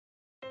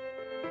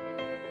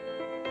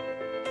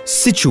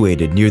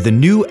Situated near the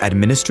new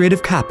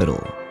administrative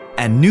capital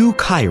and New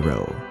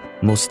Cairo,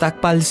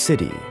 Mostakbal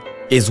City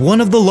is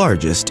one of the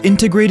largest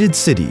integrated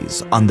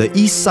cities on the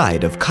east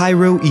side of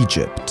Cairo,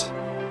 Egypt.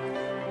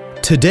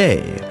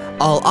 Today,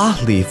 Al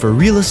Ahli for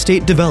real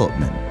estate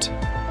development,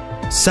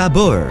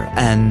 Sabur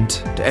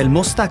and El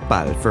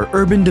Mostakbal for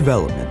urban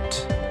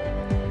development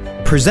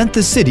present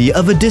the city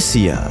of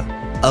Odyssia,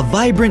 a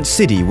vibrant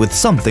city with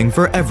something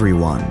for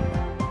everyone.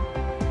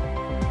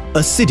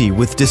 A city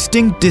with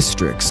distinct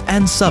districts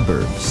and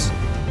suburbs,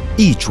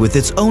 each with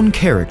its own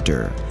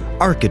character,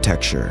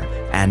 architecture,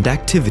 and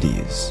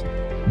activities.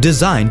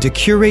 Designed to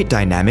curate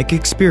dynamic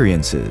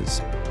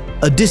experiences,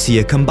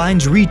 Odyssia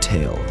combines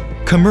retail,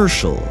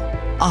 commercial,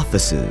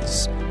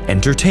 offices,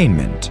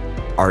 entertainment,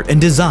 art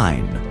and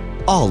design,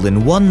 all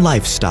in one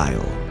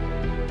lifestyle.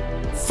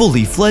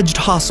 Fully fledged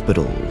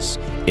hospitals,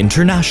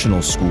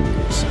 international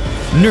schools,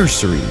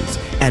 nurseries,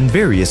 and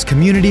various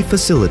community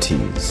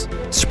facilities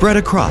spread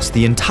across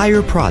the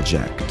entire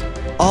project,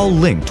 all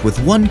linked with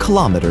 1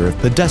 kilometer of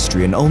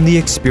pedestrian-only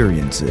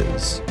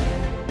experiences.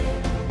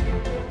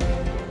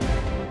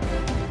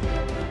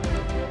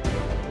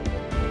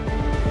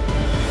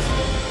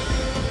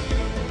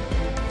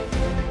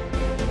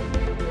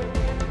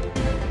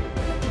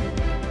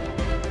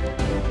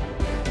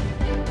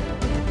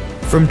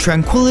 From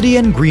tranquility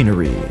and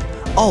greenery,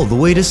 all the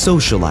way to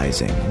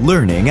socializing,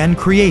 learning, and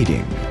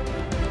creating,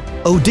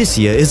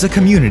 Odyssia is a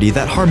community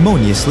that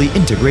harmoniously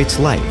integrates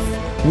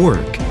life,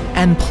 work,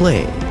 and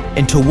play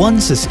into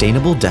one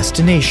sustainable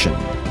destination,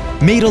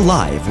 made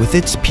alive with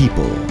its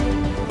people.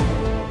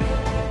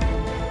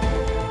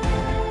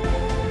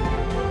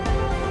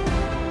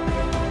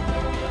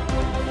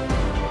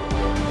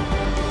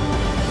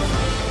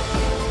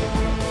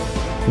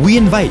 We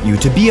invite you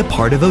to be a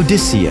part of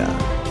Odyssia,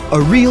 a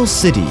real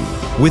city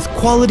with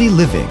quality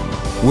living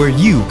where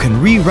you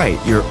can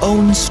rewrite your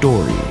own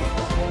story.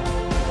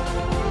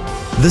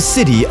 The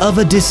city of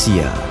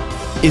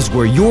Odyssia is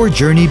where your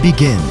journey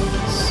begins.